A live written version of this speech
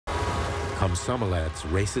Komsomolets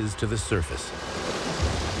races to the surface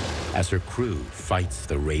as her crew fights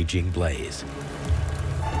the raging blaze.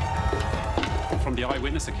 From the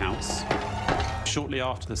eyewitness accounts, shortly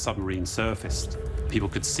after the submarine surfaced, people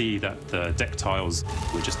could see that the deck tiles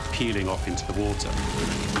were just peeling off into the water.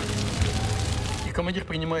 И командир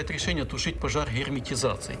принимает решение тушить пожар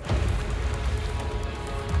герметизацией.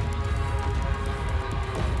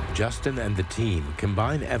 Justin and the team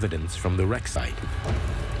combine evidence from the wreck site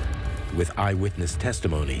with eyewitness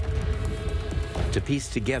testimony to piece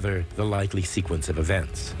together the likely sequence of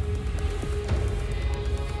events.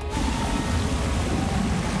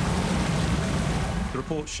 The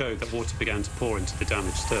report showed that water began to pour into the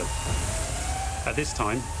damaged stern. At this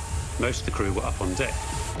time, most of the crew were up on deck,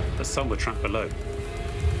 but some were trapped below,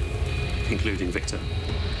 including Victor.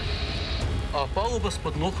 А палуба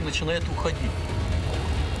с-под ног начинает уходить.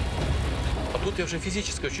 А тут я уже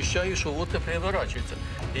физически ощущаю, что лодка переворачивается.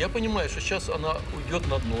 И я понимаю, что сейчас она уйдет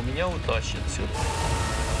на дно, меня утащит все.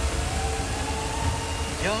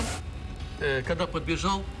 Я, когда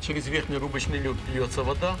подбежал, через верхний рубочный люк льется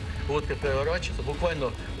вода, лодка переворачивается,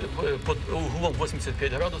 буквально под углом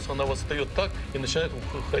 85 градусов она восстает так и начинает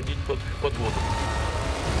уходить под воду.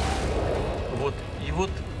 Вот. И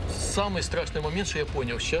вот самый страшный момент, что я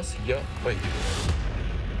понял, сейчас я погиб.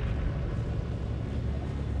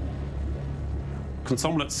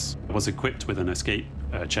 Komsomolets was equipped with an escape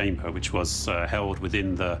chamber, which was held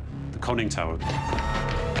within the conning tower.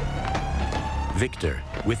 Victor,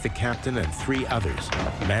 with the captain and 3 others,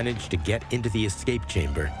 managed to get into the escape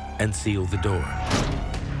chamber and seal the door.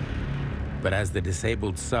 But as the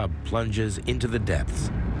disabled sub plunges into the depths,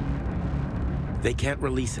 they can't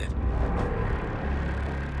release it.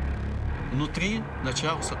 Внутри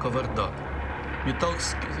начался кавардак. Металл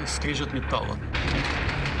скрежет металла.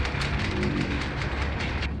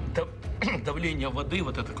 Давление воды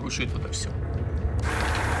вот это крушит это все.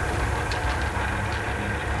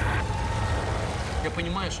 Я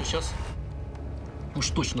понимаю, что сейчас уж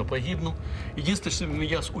точно погибну. Единственное, что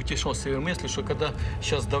я утешил своей мысли, что когда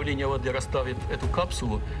сейчас давление воды расставит эту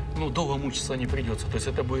капсулу, ну, долго мучиться не придется. То есть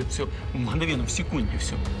это будет все мгновенно, в секунде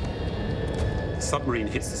все.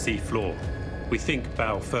 Submarine hits the sea floor. We think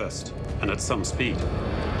bow first and at some speed.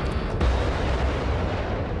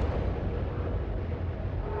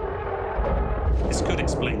 This could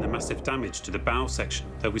explain the massive damage to the bow section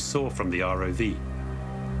that we saw from the ROV,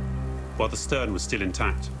 while the stern was still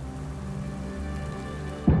intact.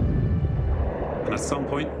 And at some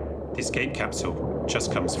point, the escape capsule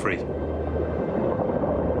just comes free.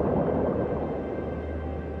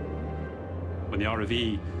 When the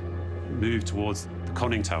ROV moved towards the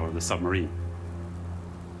conning tower of the submarine,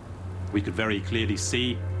 we could very clearly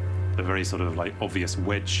see the very sort of like obvious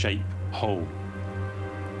wedge-shaped hole.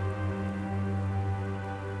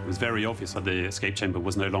 It was very obvious that the escape chamber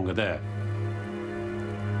was no longer there.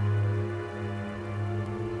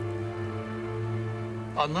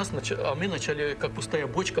 А мы начали, как пустая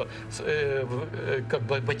бочка, как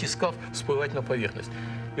батискаф, всплывать на поверхность.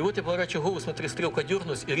 И вот я поворачиваю голову, смотрю, стрелка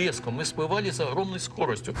дернулась, и резко мы всплывали с огромной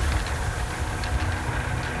скоростью.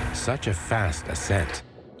 Such a fast ascent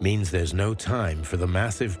means there's no time for the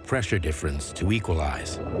massive pressure difference to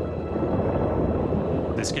equalize.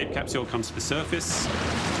 The escape capsule comes to the surface.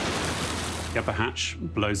 The upper hatch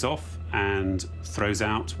blows off and throws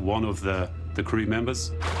out one of the crew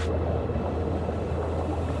members.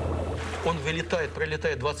 Он вылетает,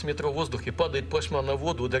 пролетает 20 метров в воздухе, падает плашмя на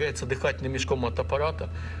воду, ударяется дыхательным мешком от аппарата.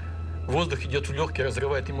 Воздух идет в легкие,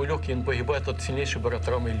 разрывает ему легкие, он погибает от сильнейшей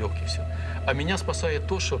баротравмы легких. Все. А меня спасает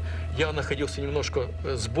то, что я находился немножко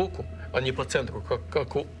сбоку, а не по центру,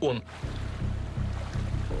 как он.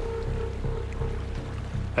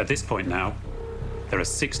 At this point now, there are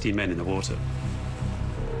 60 men in the water.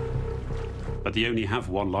 But they only have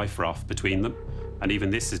one life raft between them, and even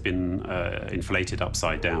this has been inflated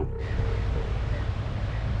upside down.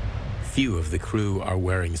 Few of the crew are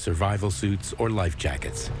wearing survival suits or life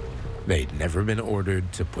jackets. They'd never been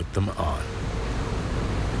ordered to put them on.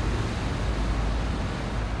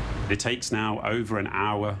 It takes now over an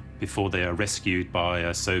hour before they are rescued by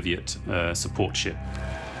a Soviet support ship.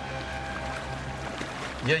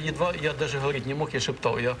 Я даже говорить не мог, я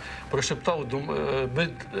шептал. Я прошептал,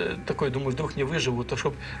 такой, думаю, вдруг не выживу, то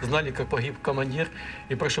чтобы знали, как погиб командир.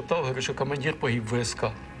 И прошептал, говорю, что командир погиб в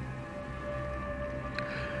ВСК.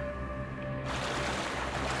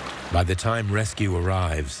 By the time rescue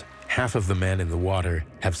arrives, half of the men in the water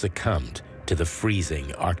have succumbed to the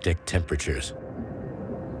freezing Arctic temperatures.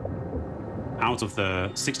 Out of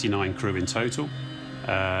the 69 crew in total,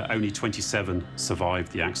 only 27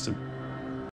 survived the accident.